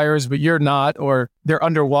in the wires, but you're not, or they're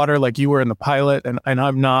underwater like you were in the pilot and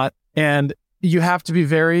I'm not. And you have to be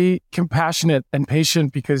very compassionate and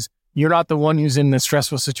patient because you're not the one who's in the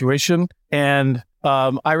stressful situation. And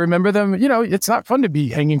I remember them, it's not fun to be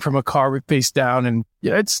hanging from a car with face down and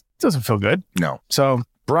it doesn't feel good. No. So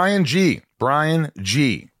Brian G.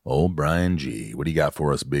 Oh, Brian G. What do you got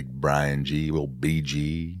for us, big Brian G? Well,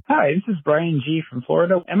 BG. Hi, this is Brian G. from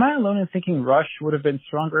Florida. Am I alone in thinking Rush would have been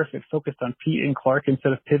stronger if it focused on Pete and Clark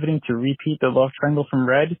instead of pivoting to repeat the love triangle from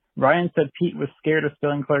Red? Ryan said Pete was scared of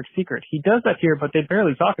spilling Clark's secret. He does that here, but they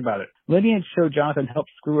barely talk about it. Lineage show Jonathan helped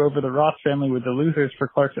screw over the Ross family with the losers for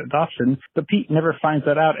Clark's adoption, but Pete never finds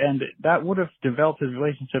that out, and that would have developed his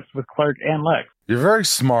relationships with Clark and Lex. You're very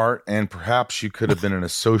smart, and perhaps you could have been an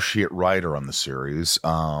associate writer on the series.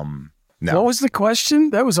 No. What was the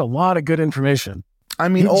question? That was a lot of good information. I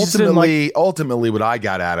mean, He just didn't ultimately, what I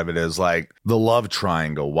got out of it is like the love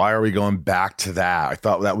triangle. Why are we going back to that? I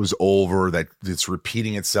thought that was over, that it's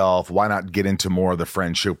repeating itself. Why not get into more of the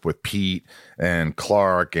friendship with Pete and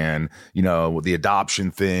Clark and, you know, the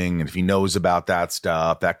adoption thing? And if he knows about that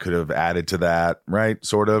stuff, that could have added to that, right?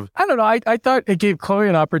 Sort of. I don't know. I thought it gave Chloe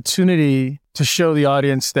an opportunity to show the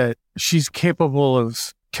audience that she's capable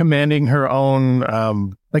of commanding her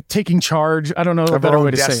own, like taking charge. I don't know a better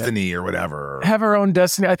way to say it. Destiny or whatever. Have her own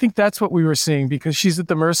destiny. I think that's what we were seeing, because she's at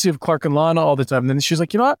the mercy of Clark and Lana all the time. And then she's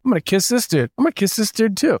like, you know what? I'm going to kiss this dude. I'm going to kiss this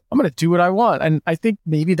dude too. I'm going to do what I want. And I think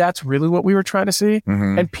maybe that's really what we were trying to see.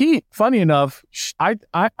 Mhm. And Pete, funny enough, I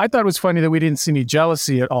thought it was funny that we didn't see any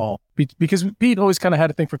jealousy at all, because Pete always kind of had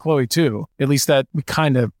a thing for Chloe too. At least that we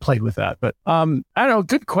kind of played with that. But I don't know.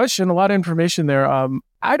 Good question. A lot of information there.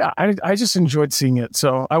 I just enjoyed seeing it.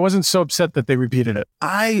 So I wasn't so upset that they repeated it.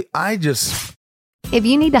 I just If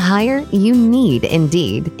you need to hire, you need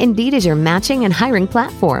Indeed. Indeed is your matching and hiring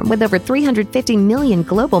platform with over 350 million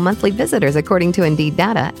global monthly visitors, according to Indeed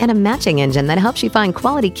data, and a matching engine that helps you find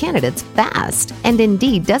quality candidates fast. And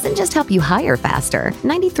Indeed doesn't just help you hire faster.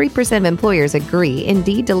 93% of employers agree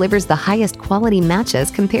Indeed delivers the highest quality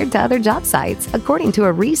matches compared to other job sites, according to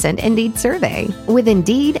a recent Indeed survey. With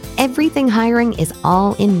Indeed, everything hiring is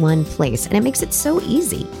all in one place, and it makes it so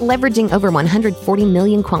easy. Leveraging over 140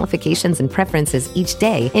 million qualifications and preferences each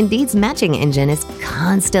day, Indeed's matching engine is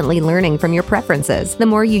constantly learning from your preferences. The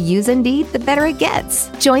more you use Indeed, the better it gets.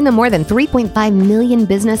 Join the more than 3.5 million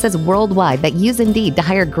businesses worldwide that use Indeed to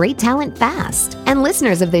hire great talent fast. And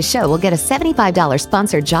listeners of this show will get a $75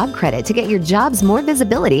 sponsored job credit to get your jobs more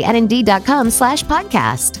visibility at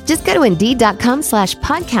Indeed.com/podcast. Just go to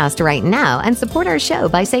Indeed.com/podcast right now and support our show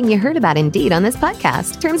by saying you heard about Indeed on this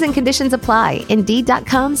podcast. Terms and conditions apply.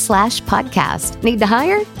 Indeed.com/podcast. Need to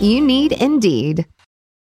hire? You need Indeed.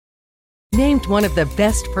 Named one of the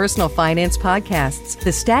best personal finance podcasts,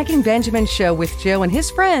 The Stacking Benjamin Show with Joe and his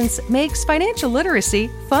friends makes financial literacy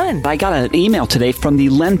fun. I got an email today from the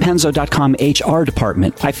lenpenzo.com HR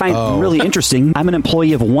department. I find it really interesting. I'm an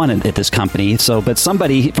employee of one at this company, but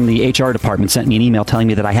somebody from the HR department sent me an email telling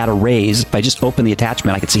me that I had a raise. If I just opened the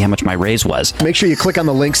attachment, I could see how much my raise was. Make sure you click on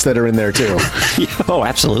the links that are in there too. Oh,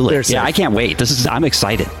 absolutely. Yeah, I can't wait. I'm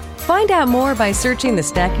excited. Find out more by searching the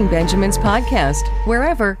Stacking Benjamins podcast,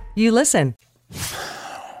 wherever you listen.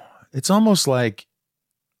 It's almost like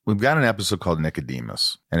we've got an episode called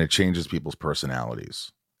Nicodemus, and it changes people's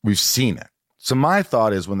personalities. We've seen it. So my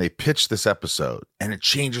thought is when they pitch this episode and it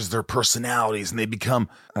changes their personalities and they become,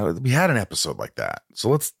 we had an episode like that. So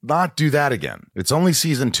let's not do that again. It's only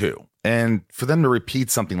season 2. And for them to repeat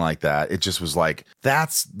something like that, it just was like,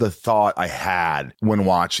 that's the thought I had when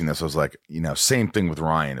watching this. I was like, same thing with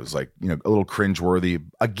Ryan. It was like, a little cringeworthy.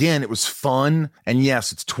 Again, it was fun. And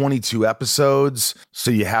yes, it's 22 episodes. So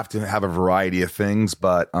you have to have a variety of things.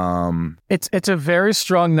 But it's a very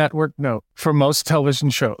strong network note for most television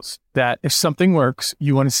shows that if something works,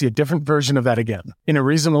 you want to see a different version of that again in a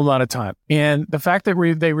reasonable amount of time. And the fact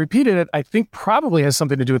that they repeated it, I think probably has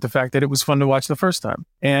something to do with the fact that it was fun to watch the first time.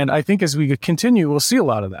 And I think as we continue, we'll see a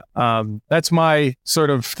lot of that. That's my sort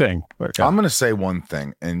of thing. I'm going to say one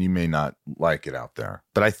thing, and you may not like it out there,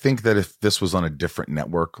 but I think that if this was on a different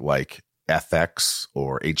network like FX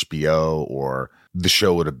or HBO, or the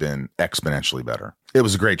show would have been exponentially better. It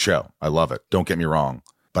was a great show. I love it. Don't get me wrong.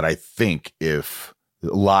 But I think if a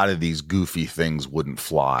lot of these goofy things wouldn't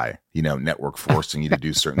fly, network forcing you to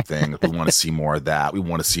do certain things. We want to see more of that. We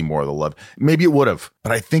want to see more of the love. Maybe it would have,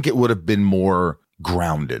 but I think it would have been more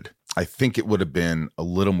grounded. I think it would have been a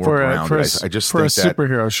little more grounded. I just think that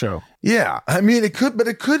superhero show. Yeah. I mean, it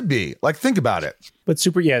could be. Like, think about it. But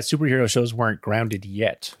superhero shows weren't grounded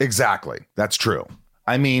yet. Exactly. That's true.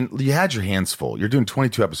 I mean, you had your hands full. You're doing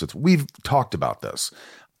 22 episodes. We've talked about this.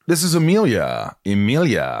 This is Amelia.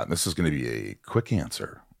 This is going to be a quick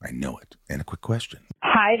answer. I know it. And a quick question.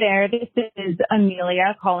 Hi there. This is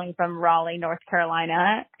Amelia calling from Raleigh, North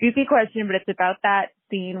Carolina. Goofy question, but it's about that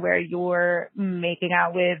scene where you're making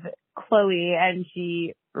out with Chloe and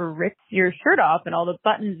she rips your shirt off and all the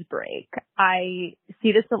buttons break. I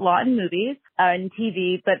see this a lot in movies and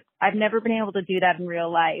TV, but I've never been able to do that in real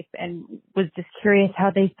life and was just curious how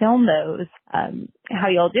they film those, how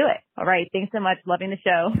y'all do it. All right. Thanks so much. Loving the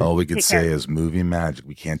show. All we could say is movie magic.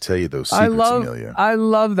 We can't tell you those secrets, Amelia. I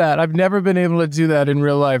love that. I've never been able to do that in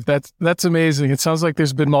real life. That's amazing. It sounds like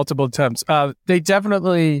there's been multiple attempts. They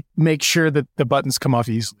definitely make sure that the buttons come off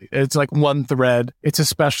easily. It's like one thread. It's a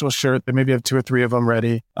special shirt. They maybe have 2 or 3 of them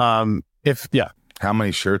ready. How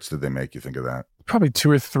many shirts did they make you think of that? Probably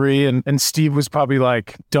 2 or 3. And Steve was probably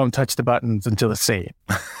like, don't touch the buttons until the scene.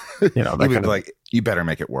 You know, He would be like, you better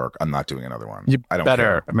make it work. I'm not doing another one. You I don't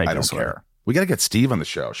better care. make I don't this care. work. We got to get Steve on the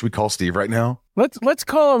show. Should we call Steve right now? Let's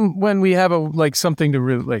call him when we have something to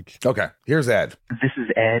really like. Okay, here's Ed. This is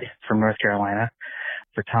Ed from North Carolina.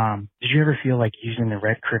 For Tom, did you ever feel like using the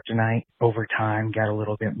red kryptonite over time got a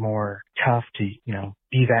little bit more tough to,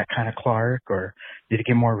 be that kind of Clark, or did it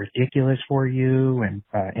get more ridiculous for you and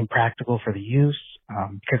impractical for the use?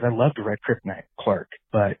 Because I loved the red kryptonite Clark,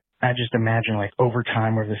 but I just imagine like over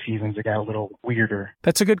time over the seasons it got a little weirder.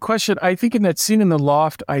 That's a good question. I think in that scene in the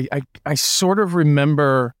loft, I sort of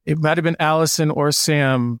remember it might have been Allison or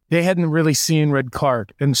Sam. They hadn't really seen Red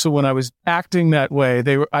Clark. And so when I was acting that way,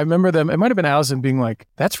 I remember them, it might have been Allison being like,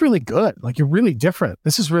 that's really good. Like, you're really different.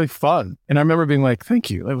 This is really fun. And I remember being like,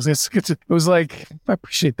 thank you. It was like, I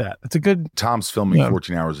appreciate that. It's a good. Tom's filming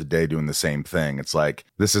 14 hours a day doing the same thing. It's like,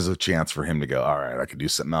 this is a chance for him to go, all right, I could do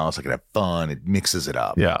something else. I could have fun. It mixes it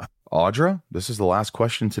up. Yeah. Audra, this is the last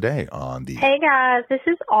question today on the... Hey guys, this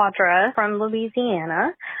is Audra from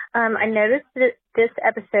Louisiana. I noticed that this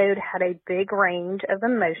episode had a big range of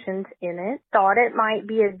emotions in it. Thought it might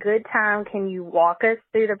be a good time. Can you walk us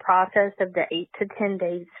through the process of the 8 to 10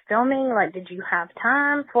 days filming? Like, did you have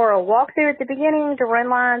time for a walkthrough at the beginning to run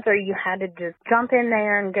lines, or you had to just jump in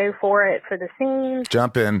there and go for it for the scenes?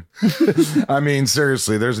 Jump in. I mean,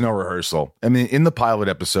 seriously, there's no rehearsal. I mean, in the pilot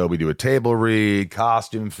episode, we do a table read,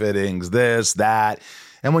 costume fittings, this, that.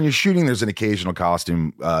 And when you're shooting, there's an occasional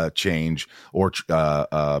costume change or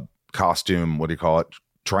costume, what do you call it?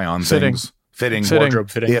 Try on things. Fitting. Wardrobe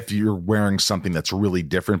fitting. If you're wearing something that's really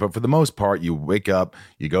different. But for the most part, you wake up,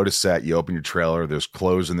 you go to set, you open your trailer, there's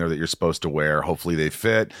clothes in there that you're supposed to wear. Hopefully they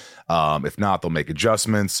fit. If not, they'll make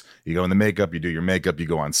adjustments. You go in the makeup, you do your makeup, you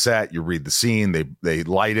go on set, you read the scene, they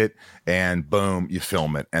light it, and boom, you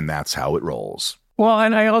film it. And that's how it rolls. Well,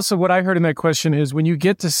 and I also, what I heard in that question is when you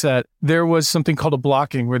get to set, there was something called a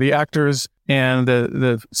blocking where the actors and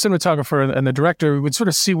the cinematographer and the director would sort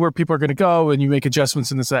of see where people are going to go, and you make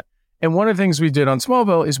adjustments in this, that. And one of the things we did on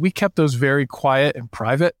Smallville is we kept those very quiet and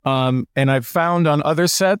private. And I've found on other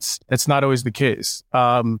sets, that's not always the case.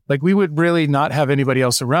 Like, we would really not have anybody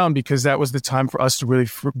else around because that was the time for us to really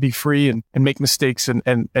be free and make mistakes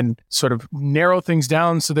and sort of narrow things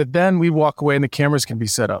down so that then we walk away and the cameras can be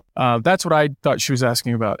set up. That's what I thought she was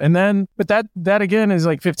asking about. And then, but that again is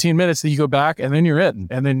like 15 minutes that you go back and then you're in.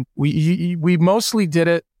 And then we mostly did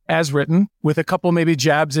it as written, with a couple maybe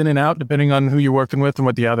jabs in and out, depending on who you're working with and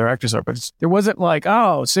what the other actors are. But there wasn't like,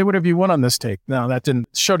 oh, say whatever you want on this take. No,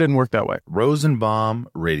 show didn't work that way. Rosenbaum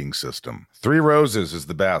rating system. 3 roses is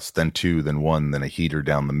the best, then 2, then 1, then a heater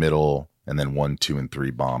down the middle, and then 1, 2, and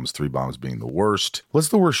 3 bombs. 3 bombs being the worst. What's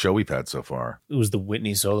the worst show we've had so far? It was the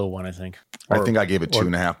Whitney Solo one, I think. I think I gave it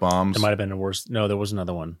 2.5 bombs. It might have been the worst. No, there was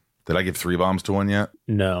another one. Did I give 3 bombs to one yet?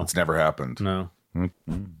 No. It's never happened. No.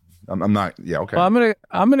 Mm-hmm. I'm not. Yeah. Okay. Well,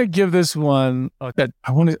 I'm gonna give this one that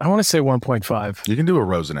I want to say 1.5. You can do a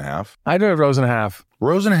rose and a half. I do a rose and a half.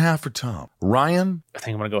 Rose and a half for Tom. Ryan. I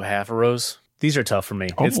think I'm gonna go half a rose. These are tough for me.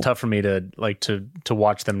 Oh. It's tough for me to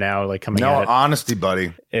watch them now, like coming No, at it. honesty,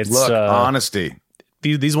 buddy. It's honesty.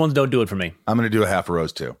 These ones don't do it for me. I'm going to do a half a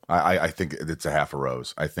rose too. I think it's a half a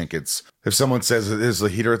rose. I think it's, if someone says it is a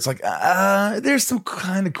heater, it's like, there's some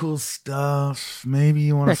kind of cool stuff. Maybe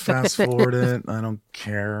you want to fast forward it. I don't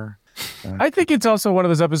care. I think it's also one of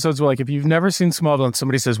those episodes where, like, if you've never seen Smallville and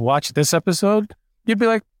somebody says, watch this episode, you'd be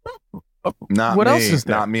like, not what me. else is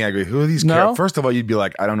there? Not me. I agree. Who are these characters? First of all, you'd be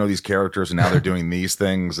like, I don't know these characters, and now they're doing these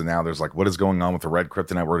things, and now there's like, what is going on with the red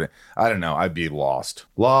kryptonite word? I don't know. I'd be lost.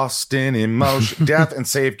 Lost in emotion. Death and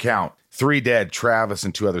save count. 3 dead. Travis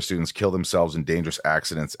and 2 other students kill themselves in dangerous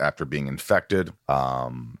accidents after being infected.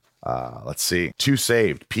 Let's see. 2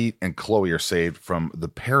 saved. Pete and Chloe are saved from the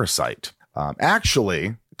parasite.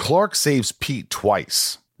 Actually, Clark saves Pete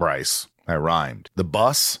twice, Bryce. I rhymed. The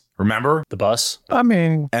bus, remember? The bus? I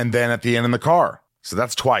mean. And then at the end in the car. So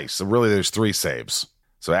that's twice. So really there's 3 saves.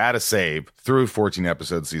 So add a save through 14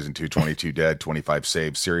 episodes, season 2, 22 dead, 25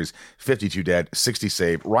 save, series 52 dead, 60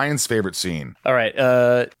 save. Ryan's favorite scene. All right.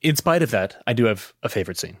 In spite of that, I do have a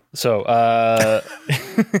favorite scene. So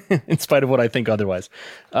in spite of what I think otherwise.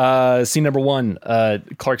 Scene number 1,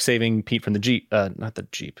 Clark saving Pete from the Jeep. Not the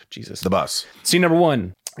Jeep. Jesus. The bus. Scene number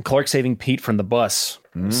 1, Clark saving Pete from the bus.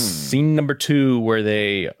 Scene number 2, where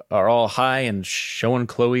they are all high and showing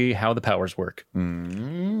Chloe how the powers work.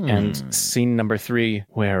 And scene number 3,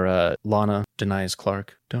 where Lana denies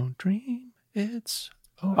Clark, don't dream, it's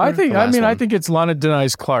over. I think it's Lana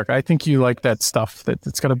denies Clark. I think you like that stuff, that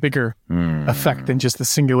it's got a bigger effect than just the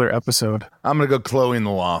singular episode. I'm going to go Chloe in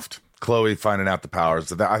the loft. Chloe finding out the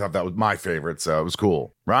powers. I thought that was my favorite, so it was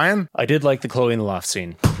cool. Ryan? I did like the Chloe in the loft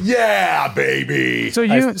scene. Yeah, baby. So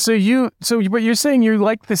what you're saying, you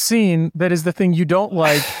like the scene that is the thing you don't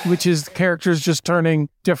like, which is characters just turning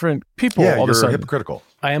different people all of a sudden. Hypocritical.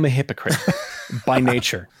 I am a hypocrite by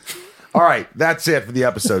nature. All right, that's it for the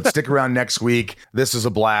episode. Stick around next week. This is a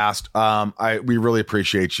blast. We really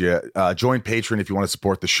appreciate you. Join Patreon if you want to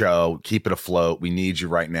support the show. Keep it afloat. We need you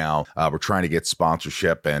right now. We're trying to get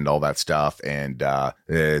sponsorship and all that stuff, and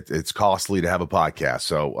it's costly to have a podcast,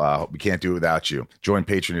 so we can't do it without you. Join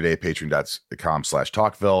Patreon today,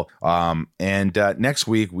 patreon.com/Talkville. And next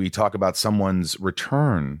week, we talk about someone's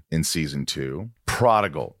return in season 2.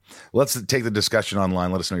 Prodigal. Let's take the discussion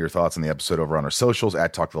online. Let us know your thoughts on the episode over on our socials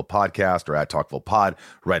at Talkville Podcast or at Talkville Pod.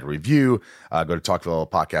 Write a review. Go to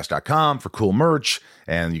talkvillepodcast.com for cool merch,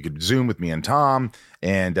 and you could Zoom with me and Tom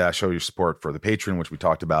and show your support for the Patreon, which we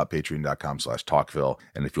talked about, patreon.com/Talkville.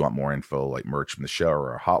 And if you want more info like merch from the show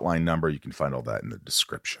or our hotline number, you can find all that in the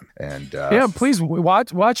description. And please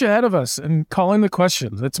watch ahead of us and call in the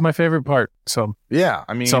questions. That's my favorite part. So yeah,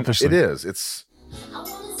 I mean, selfishly. it is. It's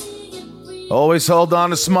always hold on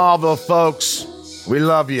to Smallville, folks. We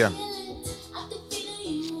love you.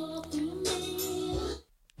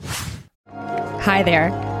 Hi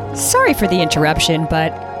there. Sorry for the interruption,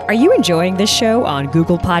 but are you enjoying this show on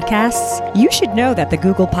Google Podcasts? You should know that the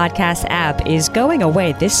Google Podcasts app is going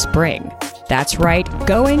away this spring. That's right,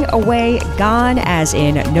 going away, gone as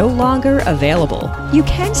in no longer available. You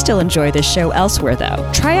can still enjoy this show elsewhere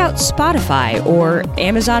though. Try out Spotify or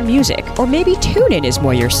Amazon Music, or maybe TuneIn is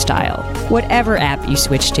more your style. Whatever app you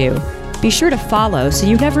switch to, be sure to follow so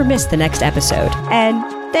you never miss the next episode. And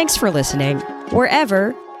thanks for listening,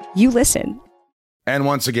 wherever you listen. And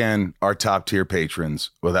once again, our top tier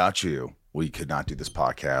patrons, without you, we could not do this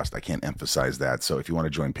podcast. I can't emphasize that. So if you want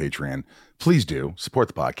to join Patreon, please do support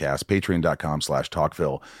the podcast,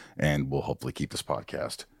 patreon.com/Talkville, and we'll hopefully keep this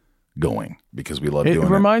podcast going because we love doing it. It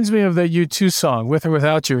reminds me of that U2 song, With or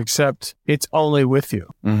Without You, except it's only with you.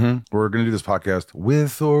 Mm-hmm. We're going to do this podcast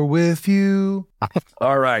with or with you.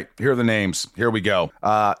 All right. Here are the names. Here we go.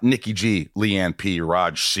 Nikki G, Leanne P,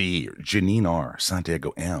 Raj C, Janine R,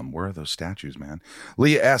 Santiago M. Where are those statues, man?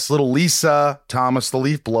 Leah S, Little Lisa, Thomas the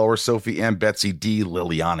Leaf Blower, Sophie M, Betsy D,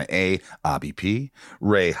 Liliana A, Abby P,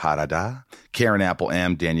 Ray Harada, Karen Apple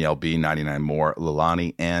M, Danielle B, 99 More,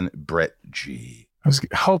 Lilani, and Brett G. I was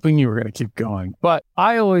hoping you were going to keep going, but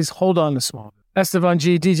I always hold on to Smallville. Esteban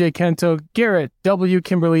G, DJ Kento, Garrett W,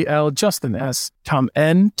 Kimberly L, Justin S, Tom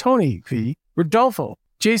N, Tony V, Rodolfo,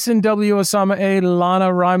 Jason W, Osama A,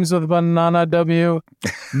 Lana Rhymes with Banana W,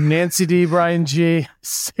 Nancy D, Brian G,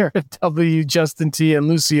 Sarah W, Justin T, and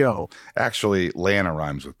Lucio. Actually, Lana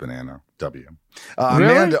rhymes with Banana W. Really?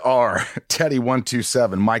 Amanda R, Teddy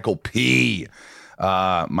 127, Michael P.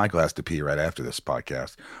 Michael has to pee right after this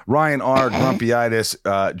podcast. Ryan R,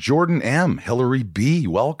 Grumpyitis, Jordan M, Hillary B,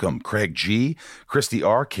 welcome. Craig G, Christy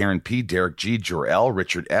R, Karen P, Derek G, Jor-El,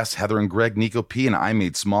 Richard S, Heather and Greg, Nico P, and I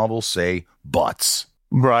Made Smallville say butts.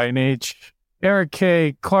 Brian H, Eric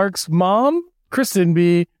K, Clark's mom, Kristen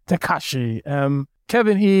B, Takashi M,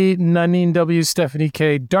 Kevin E, Nanine W, Stephanie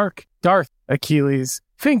K, Darth, Achilles,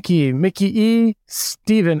 Finky, Mickey E,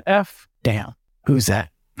 Stephen F. Damn, who's that?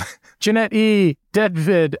 Jeanette E,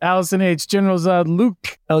 Deadvid, Allison H, General Zod,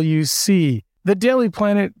 Luke, LUC. The Daily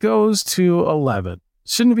Planet goes to 11.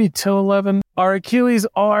 Shouldn't it be till 11? Our Achilles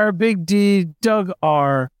R, Big D, Doug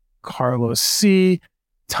R, Carlos C,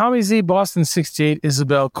 Tommy Z, Boston 68,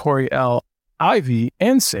 Isabel, Corey L, Ivy,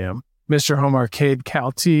 and Sam, Mr. Home Arcade,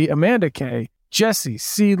 Cal T, Amanda K, Jesse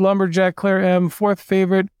C, Lumberjack, Claire M, fourth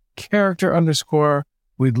favorite, character _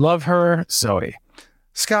 we'd love her, Zoe.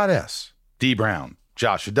 Scott S, D Brown,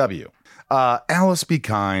 Joshua W. Alice Be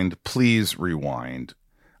Kind, please rewind.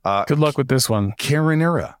 Good luck with this one.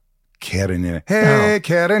 Karenira. Hey,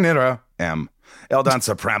 Karenira M. Eldon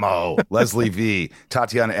Supremo, Leslie V,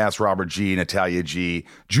 Tatiana S, Robert G, Natalia G,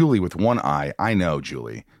 Julie with one eye. I know,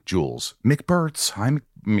 Julie. Jules. McBurts. Hi,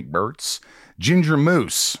 McBurts. Ginger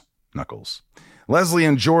Moose. Knuckles. Leslie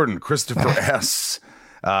and Jordan. Christopher S.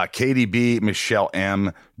 Katie B, Michelle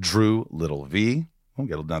M, Drew Little V. We'll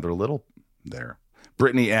get another little there.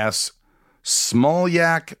 Brittany S,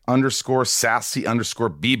 Smallyak _ Sassy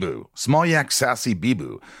 _ Bibu. Smallyak Sassy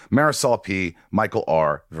Bibu. Marisol P, Michael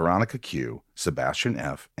R, Veronica Q, Sebastian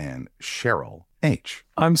F, and Cheryl H.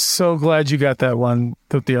 I'm so glad you got that one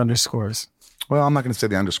with the underscores. Well, I'm not going to say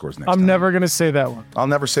the underscores next time. I'm never going to say that one. I'll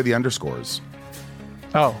never say the underscores.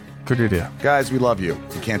 Oh, good idea. Guys, we love you.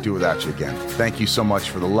 We can't do it without you again. Thank you so much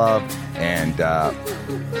for the love, and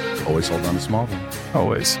always hold on to Smallville.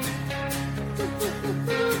 Always.